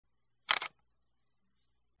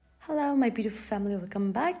Hello my beautiful family,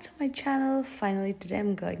 welcome back to my channel. Finally today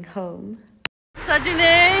I'm going home.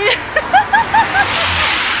 Sajine!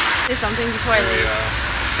 Say something before I leave.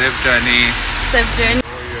 Safe journey. Safe journey.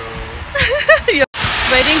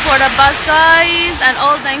 Waiting for the bus, guys, and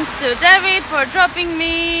all thanks to David for dropping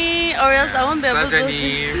me, or else I won't be able to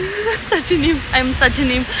see. Sajinim. I'm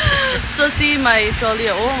Sajinim. So see my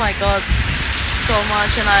trolley. Oh my god, so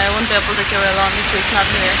much, and I won't be able to carry along if it's not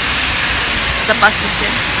here. The bus is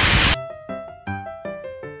here.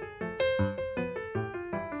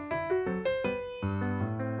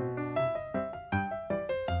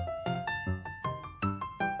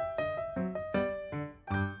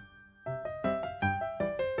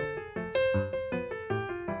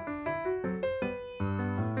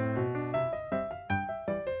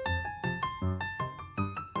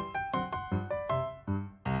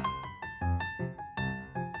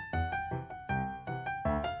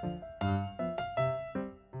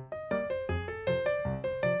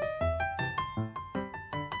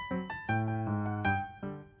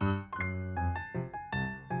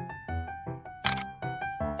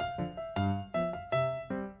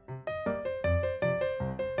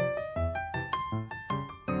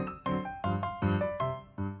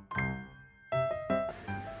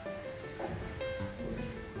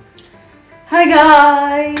 Hi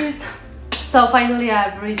guys! So finally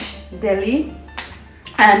I've reached Delhi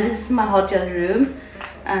and this is my hotel room,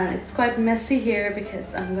 and it's quite messy here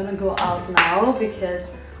because I'm gonna go out now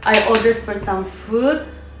because I ordered for some food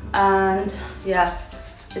and yeah,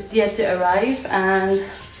 it's yet to arrive, and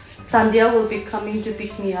Sandhya will be coming to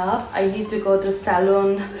pick me up. I need to go to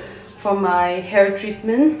salon for my hair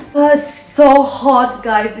treatment. Oh, it's so hot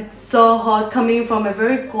guys, it's so hot coming from a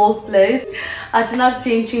very cold place. Achanak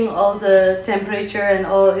changing all the temperature and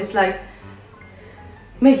all is like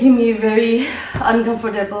making me very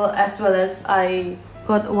uncomfortable, as well as I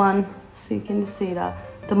got one, see, can you see that?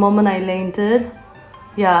 The moment I landed,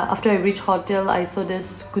 yeah, after I reached hotel I saw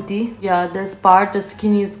this goodie. Yeah, this part, the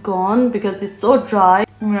skin is gone because it's so dry.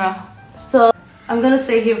 Yeah, so I'm gonna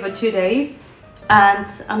stay here for 2 days. And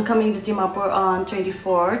I'm coming to Dimapur on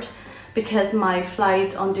 24th because my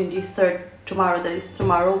flight on 23rd, tomorrow, that is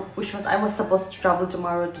tomorrow, which was, I was supposed to travel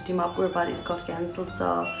tomorrow to Dimapur, but it got cancelled.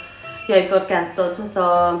 So yeah, it got cancelled.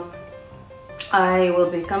 So I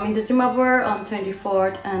will be coming to Dimapur on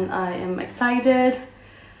 24th and I am excited.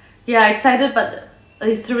 Yeah, excited, but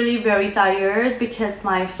it's really very tired because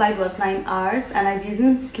my flight was 9 hours and I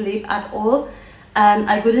didn't sleep at all. And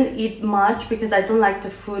I couldn't eat much because I don't like the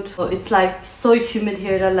food. It's like so humid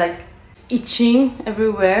here that like itching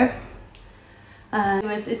everywhere.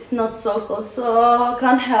 Anyways, it's not so cold, so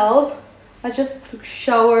can't help. I just took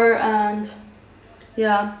shower and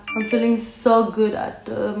yeah, I'm feeling so good at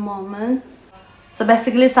the moment. So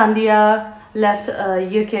basically Sandhya left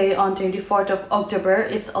UK on 24th of October.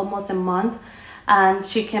 It's almost a month, and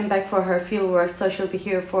she came back for her fieldwork, so she'll be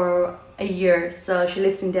here for a year. So she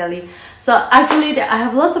lives in Delhi. So actually I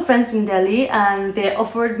have lots of friends in Delhi and they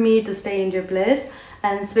offered me to stay in their place,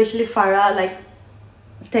 and especially Farah, like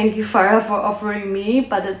thank you Farah for offering me.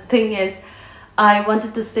 But the thing is, I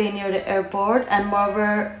wanted to stay near the airport, and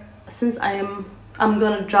moreover since I'm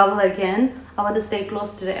gonna travel again, I want to stay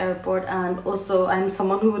close to the airport, and also I'm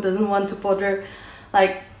someone who doesn't want to bother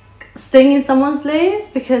like staying in someone's place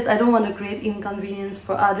because I don't want to create inconvenience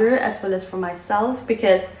for others as well as for myself,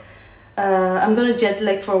 because I'm gonna jet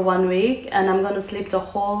lag for 1 week and I'm gonna sleep the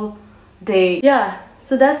whole day. Yeah,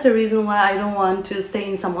 so that's the reason why I don't want to stay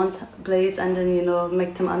in someone's place and then, you know,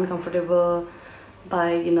 make them uncomfortable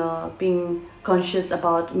by, you know, being conscious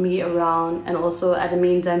about me around, and also at the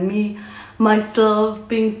meantime me myself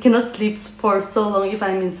cannot sleep for so long if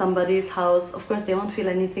I'm in somebody's house. Of course they won't feel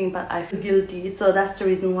anything, but I feel guilty. So that's the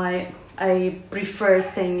reason why I prefer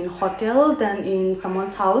staying in hotel than in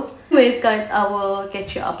someone's house. Anyways guys, I will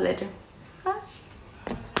catch you up later.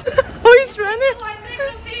 Who is running?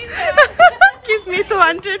 Give me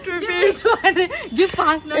 200 rupees. Give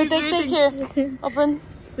fast. Take here. Open.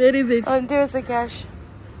 Where is it? Oh, there's the cash.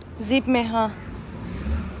 Zip me, huh?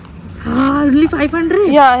 Only 500?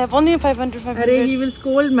 Yeah, I have only 500. Arey, he will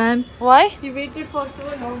scold, man. Why? He waited for so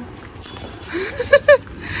long.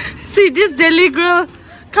 See this Delhi girl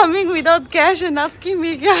coming without cash and asking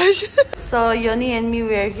me cash. So Yoni and me,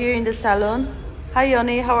 we are here in the salon. Hi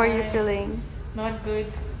Yoni, how are you feeling? Not good.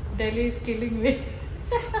 Delhi is killing me.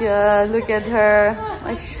 Yeah, look at her.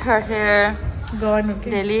 Her hair. Gone,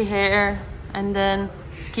 okay. Delhi hair. And then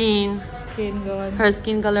skin. Skin gone. Her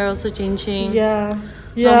skin color also changing. Yeah.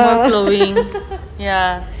 No more glowing.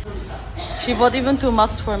 Yeah. She bought even 2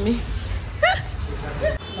 masks for me.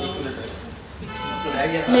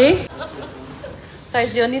 Me?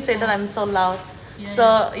 Guys, you only say that I'm so loud. Yeah.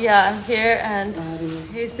 So yeah, I'm here and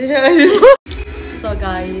so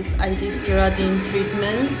guys, I did keratin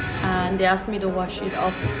treatment and they asked me to wash it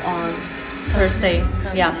off on Thursday.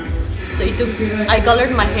 Yeah. So I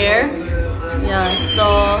colored my hair. Yeah.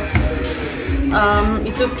 So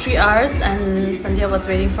it took 3 hours and Sandhya was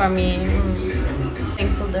waiting for me.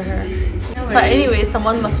 Thankful to her. But anyway,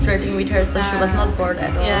 someone was flirting with her, so she was not bored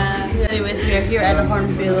at all. Yeah. Anyways, we are here at the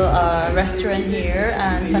Hornbill restaurant here,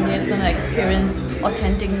 and Sandhya is gonna experience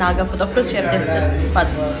authentic Naga food. Of course, she have tasted, but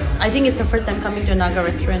I think it's her first time coming to a Naga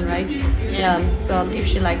restaurant, right? Yeah. So if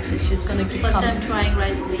she likes it, she's gonna keep First coming. time trying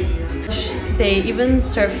rice beer. They even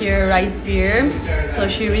serve here rice beer, so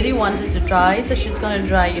she really wanted to try, so she's gonna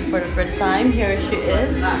try it for the first time. Here she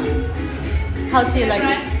is. How do you like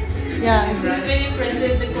it? Yeah. It's very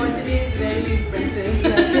impressive. The quantity is very impressive.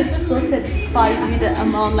 Yeah, she's so satisfied with the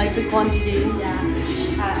amount, like the quantity. Yeah.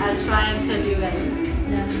 I'll try and tell you guys.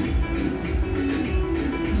 Yeah.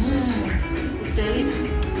 It's really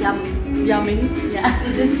yum. Yummy. Yeah.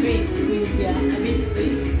 Is it sweet? Sweet, yeah. A bit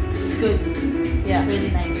sweet. It's good. Yeah. Really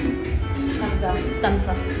nice. Thumbs up. Thumbs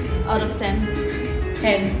up. Out of 10.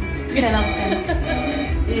 10. 10 out of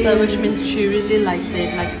 10. So which means she really likes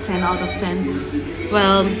it, like 10 out of 10.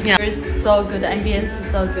 Well, yeah, it's so good. The ambience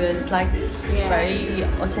is so good. It's like very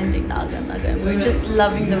authentic Naga. We're just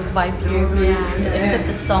loving the vibe here. Yeah. Except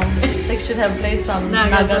the song. They should have played some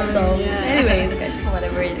Naga song. Yeah. Anyways, guys,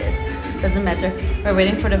 whatever it is, doesn't matter. We're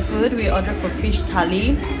waiting for the food. We ordered for fish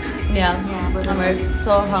thali. Yeah, but and we're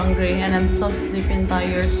so hungry and I'm so sleepy and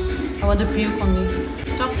tired. I want to puke on me.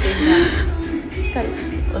 Stop saying that. Okay,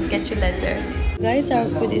 we'll get you later. Guys, our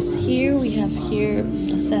food is here. We have here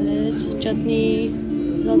a salad, chutney,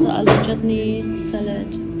 there's also aloo chutney,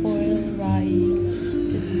 salad, oil, rice.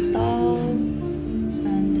 This is dal,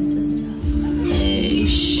 and this is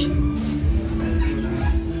fish.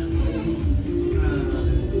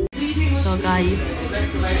 So guys,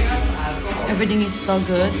 everything is so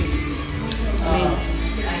good. I mean,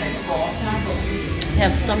 we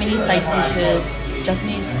have so many side dishes.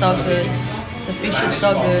 Chutney is so good. The fish is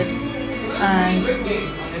so good. And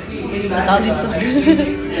the dal is so good.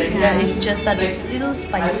 Yeah, it's just that it's a little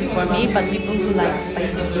spicy for me, but people who like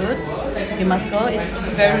spicy food, you must go. It's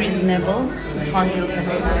very reasonable. It's Hornbill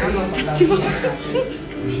Festival.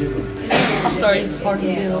 Oh, sorry, it's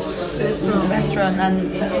Hornbill restaurant,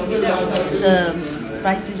 and the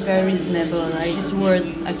price is very reasonable, right? It's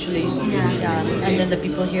worth actually. Yeah. And then the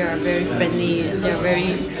people here are very friendly. They're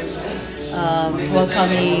very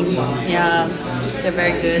welcoming. Yeah, they're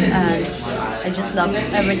very good, and I just love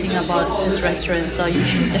everything about this restaurant. So you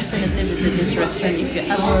should definitely visit this restaurant if you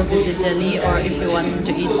ever visit Delhi, or if you want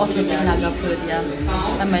to eat authentic Naga food. Yeah,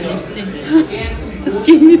 and my lipstick, the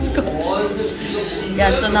skin is gone.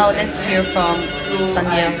 Yeah, so now let's hear from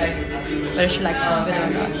Sandhya whether she likes the food or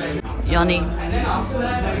not. Yoni,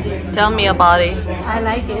 tell me about it. I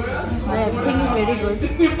like it. Everything is very good.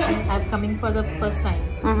 I'm coming for the first time.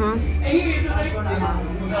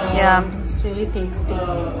 Yeah. It's really tasty.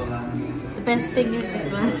 The best thing is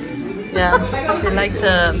this one. Yeah, she liked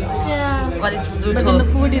the what is zuto. But then the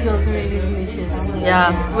food is also really delicious.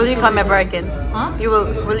 Yeah. Will you come ever again? Huh?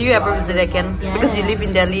 Will you ever visit again? Yeah. Because you live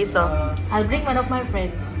in Delhi, so I'll bring one of my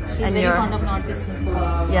friends. She's And very you're- fond of North Eastern food.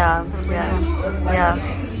 yeah.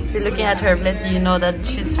 So looking at her plate, you know that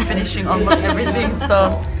she's finishing almost everything.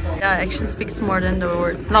 So yeah, action speaks more than the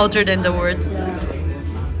word, louder than the words.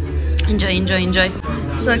 Enjoy.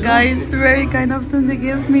 So guys, very kind of them.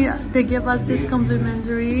 They gave us this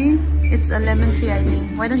complimentary. It's a lemon tea, I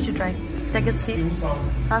think. Why don't you try? Take a sip.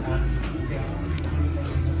 Huh?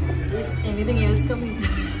 Is anything else coming?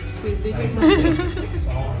 Sweet thing.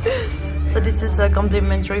 So this is a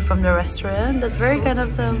complimentary from the restaurant. That's very kind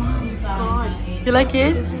of them. God, You like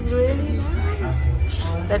it? this is really nice.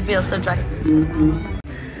 Let me also try.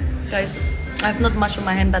 Guys, I have not much on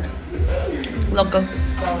my hand, but local.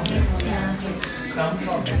 Yeah. So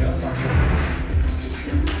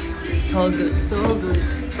good. So good.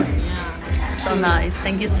 Yeah. So nice.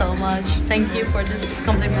 Thank you so much. Thank you for this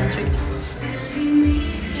complimentary.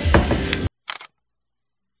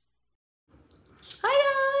 Hi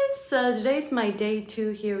guys! So today is my day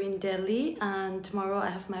 2 here in Delhi, and tomorrow I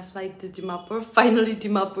have my flight to Dimapur. Finally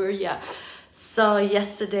Dimapur, yeah. So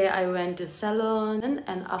yesterday I went to salon,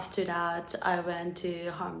 and after that I went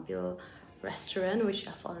to Hornbill restaurant, which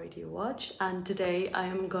I've already watched, and today I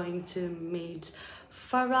am going to meet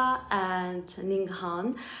Farah and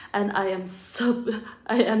Ningkhan, and I am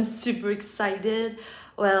super excited.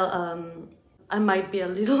 Well, I might be a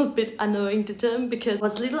little bit annoying to them because I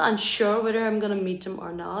was a little unsure whether I'm gonna meet them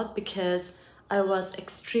or not, because I was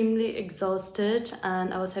extremely exhausted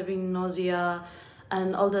and I was having nausea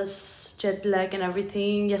and all this jet lag and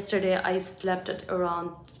everything. Yesterday I slept at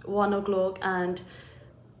around 1 o'clock, and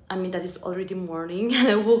I mean that is already morning, and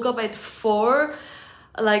I woke up at 4,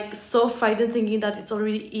 like so frightened, thinking that it's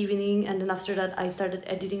already evening. And then after that I started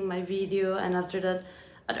editing my video, and after that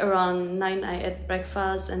at around 9 I ate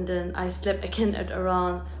breakfast, and then I slept again at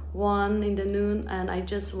around 1 in the noon, and I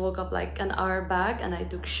just woke up like an hour back, and I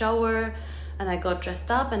took shower and I got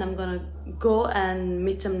dressed up, and I'm gonna go and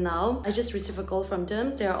meet them now. I just received a call from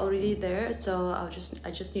them. They're already there, so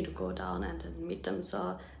I just need to go down and then meet them.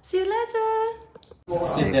 So see you later.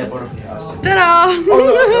 Sit there, both of you. Ta-da!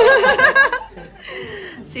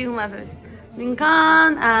 See who my friend.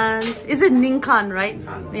 Ningkhan and... Is it Ningkhan, right?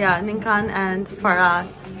 Yeah, Ningkhan and Farah,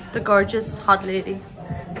 the gorgeous hot lady.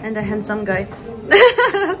 And the handsome guy.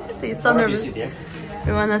 He's so nervous.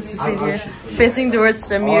 We want us to sit here, facing towards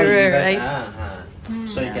the mirror, right?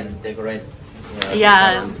 So you can decorate.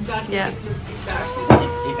 Yeah.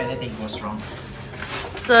 If anything goes wrong.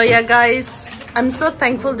 So yeah, guys, I'm so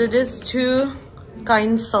thankful to these two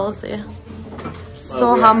kind souls here.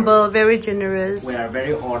 So humble, very generous. We are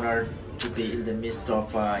very honored to be in the midst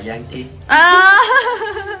of young tea.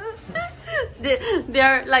 They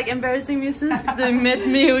are like embarrassing me since they met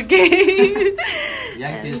me, okay?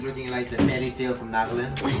 Young tea is looking like the fairy tale from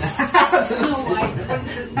Nagaland.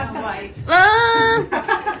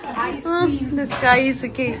 The sky is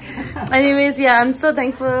okay. Anyways, yeah, I'm so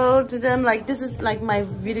thankful to them. Like, this is like my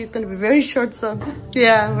video is gonna be very short, so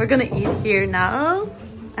yeah, we're gonna eat here now,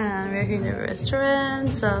 and we're here in the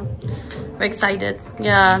restaurant, so we're excited.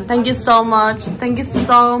 Yeah, thank you so much. Thank you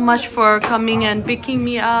so much for coming and picking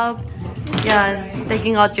me up. Yeah,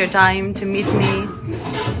 taking out your time to meet me.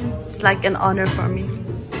 It's like an honor for me.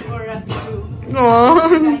 For us too. Oh.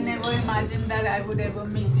 I never imagined that I would ever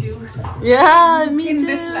meet you. Yeah, me in too.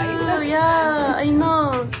 this life. Yeah, I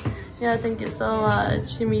know. Yeah, thank you so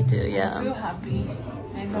much. Me too. Yeah. I'm so happy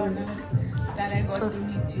and honored that I got to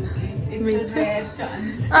meet you. Me It's a too. rare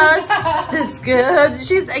chance. That's good.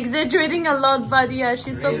 She's exaggerating a lot, but yeah,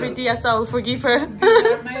 she's so pretty, so I'll forgive her. These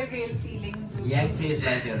are my real feelings. Young tea is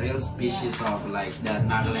like a real species of like the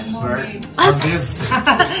Nagaland bird. Mermaid.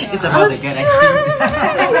 It's about to get extinct.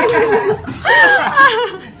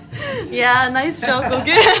 Yeah, nice joke,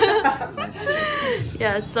 okay?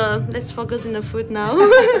 Yeah, so let's focus on the food now.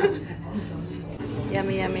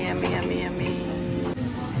 Yummy, yummy, yummy, yummy, yummy.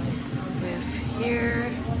 We have here...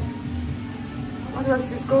 What was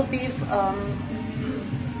this called? Beef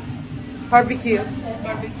barbecue.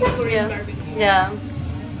 Barbecue, Korean barbecue. Yeah.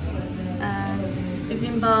 And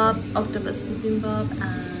bibimbap, octopus bibimbap,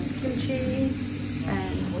 and kimchi,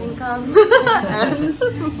 and Ningkhan, and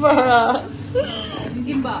Farah.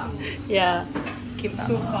 Kimbap. Yeah, kimbap.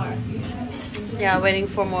 So far. Yeah, waiting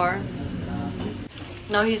for more.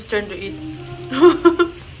 Now his turn to eat.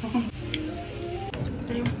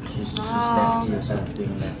 She's left here, so I'm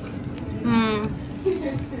doing that.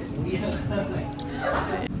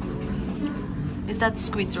 Is that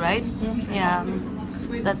squids, right? Yeah.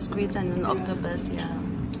 That's squid and an octopus, yeah.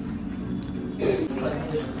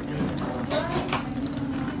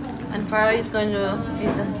 And Farah is going to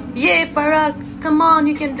eat them. Yay, Farah! Come on,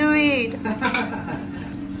 you can do it!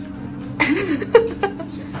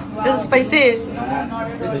 Is it spicy? A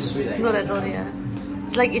little bit sweet, I Not guess. at all, yeah.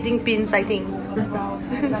 It's like eating pins, I think. Wow,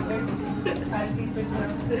 I love it. I'll keep it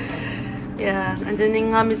here. Yeah, and then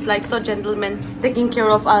Ningkhan is like so gentleman, taking care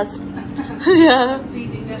of us. Yeah.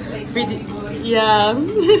 Feeding us like Feeding. Hollywood. Yeah.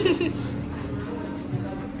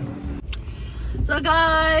 So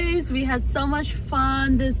guys, we had so much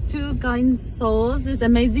fun. These two kind souls, these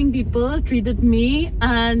amazing people treated me,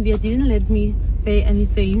 and they didn't let me pay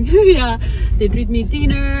anything. Yeah, they treat me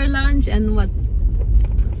dinner, lunch, and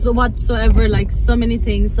whatsoever, like so many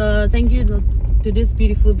things. So thank you to these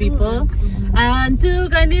beautiful people, and to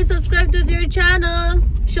kindly subscribe to their channel,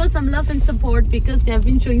 show some love and support, because they have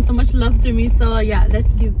been showing so much love to me. So yeah,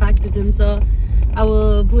 let's give back to them. So I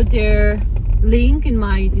will put their link in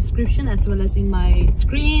my description as well as in my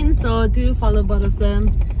screen, so do follow both of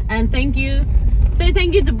them, and thank you. Say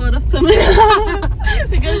thank you to both of them.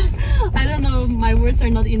 Because I don't know, my words are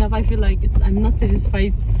not enough. I feel like I'm not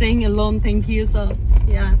satisfied saying alone thank you. So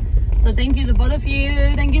yeah, so thank you to both of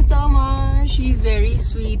you. Thank you so much. She's very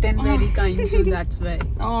sweet and very kind, so that's why.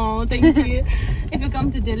 Oh, thank you. If you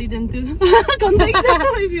come to Delhi, then too contact them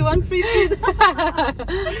if you want free food.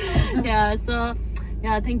 Yeah, so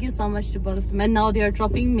yeah, thank you so much to both of them. And now they are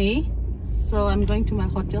dropping me, so I'm going to my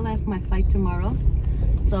hotel. I have my flight tomorrow.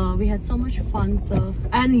 So we had so much fun. So,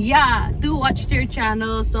 and yeah, do watch their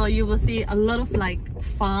channel, so you will see a lot of like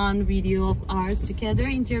fun video of ours together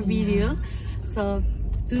in their videos. So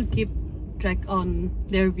do keep track on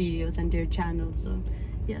their videos and their channel. So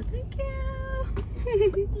yeah, thank you.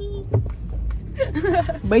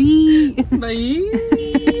 Bye. Bye.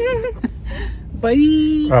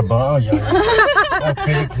 Bye. Bye, yeah.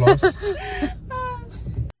 Pretty close.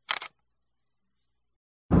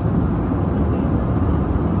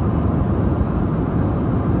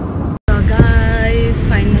 So guys,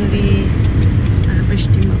 finally I have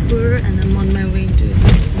reached Dimapur and I'm on my way to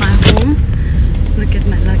my home. Look at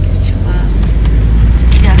my luggage. Wow.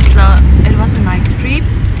 Yeah, so it was a nice trip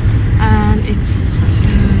and it's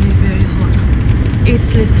very, very hot.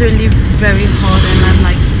 It's literally very hot and I'm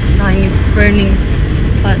like dying, it's burning.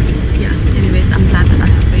 But yeah, anyways, I'm glad that I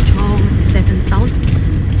have reached home safe and sound.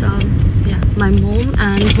 So yeah, my mom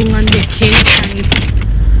and Bungan, they came and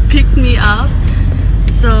picked me up.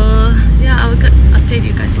 So yeah, I'll update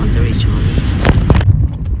you guys once I reach home.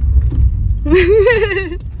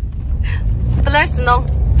 Belar senang.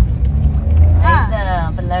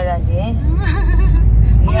 Benar aja.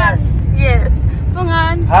 Yes. Yes.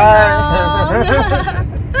 Bungan. Hi.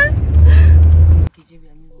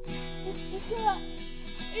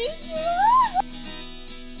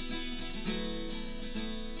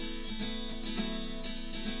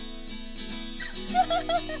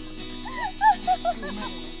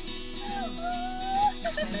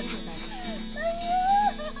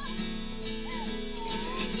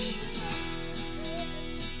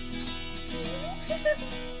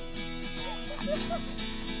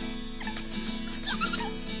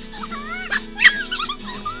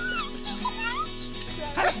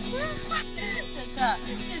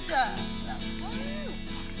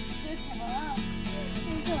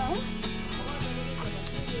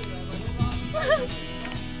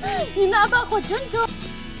 Hinaba ko dyan to.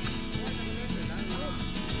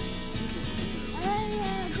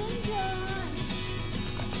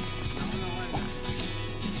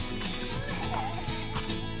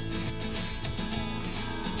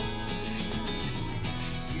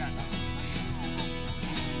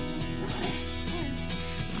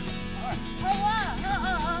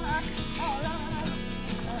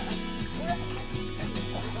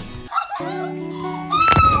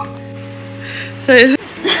 So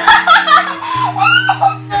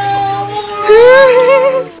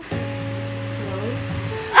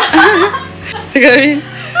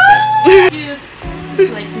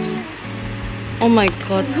Like me. oh my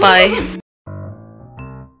god, bye.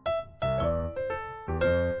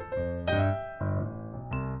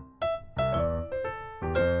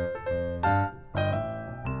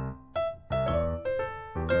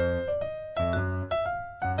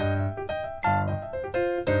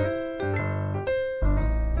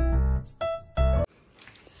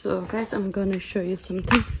 So guys, I'm gonna show you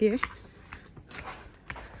something here.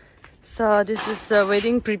 So this is a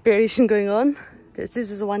wedding preparation going on. This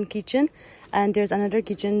is one kitchen and there's another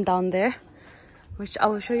kitchen down there, which I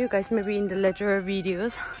will show you guys maybe in the later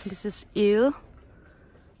videos. This is eel.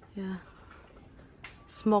 Yeah,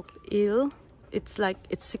 smoked eel. It's like,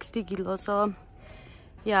 it's 60 kilos, so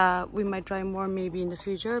yeah, we might try more maybe in the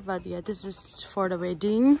future. But yeah, this is for the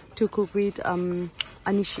wedding to cook with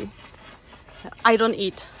anishi. I don't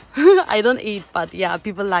eat. I don't eat, but yeah,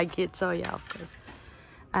 people like it, so yeah, of course.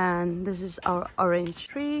 And this is our orange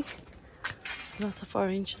tree. Lots of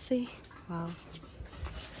orange, see? Wow.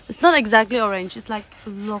 It's not exactly orange, it's like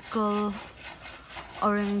local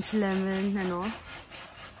orange, lemon and all.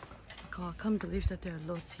 God, I can't believe that there are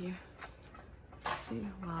loads here. See?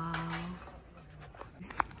 Wow.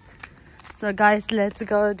 So guys, let's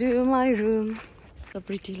go to my room. So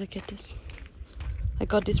pretty, look at this. I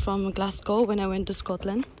got this from Glasgow when I went to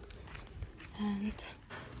Scotland. And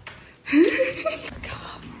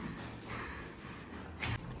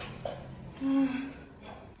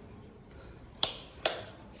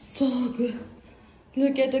so good.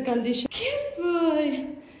 Look at the condition. Cute boy.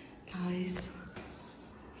 Guys.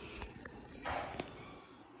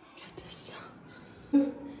 Look at this.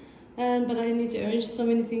 But I need to arrange so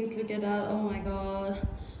many things. Look at that. Oh my god.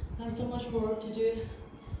 I have so much work to do.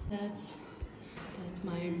 That's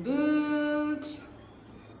my books.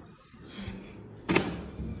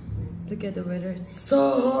 Look at the weather. It's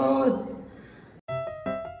so hot.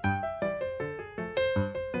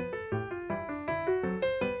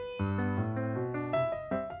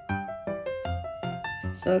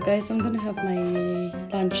 So guys, I'm gonna have my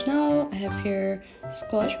lunch now. I have here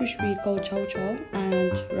squash, which we call chow chow,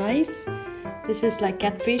 and rice. This is like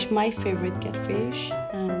catfish, my favorite catfish,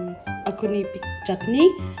 and akuni chutney,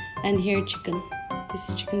 and here chicken.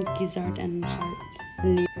 this chicken gizzard and heart.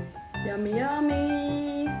 Yummy,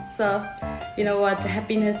 yummy. So, you know what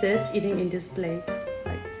happiness is? Eating in this plate,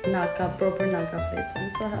 like Naga, proper Naga plate. So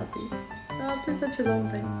I'm so happy. So after such a long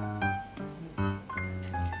time,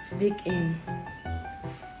 let's dig in.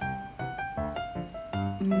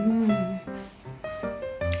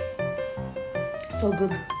 So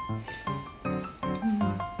good.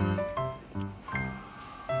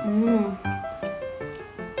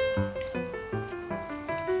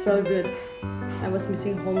 So good. I was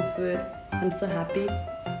missing home food. I'm so happy.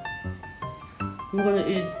 I'm gonna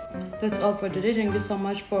eat. That's all for today. Thank you so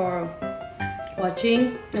much for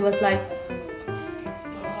watching. It was like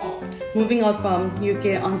moving out from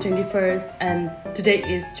UK on 21st and today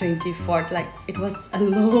is 24th. Like it was a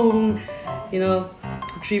long,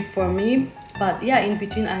 trip for me. But yeah, in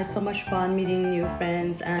between I had so much fun meeting new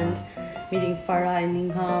friends and meeting Farah and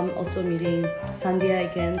Ningkhan, also meeting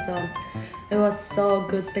Sandhya again. So it was so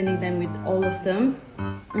good spending time with all of them.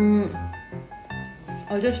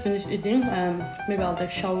 I'll just finish eating and maybe I'll take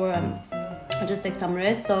a shower and I'll just take some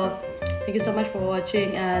rest. So thank you so much for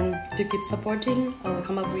watching and to keep supporting. I will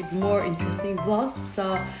come up with more interesting vlogs.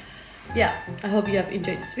 So yeah, I hope you have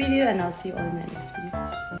enjoyed this video and I'll see you all in my next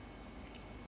video.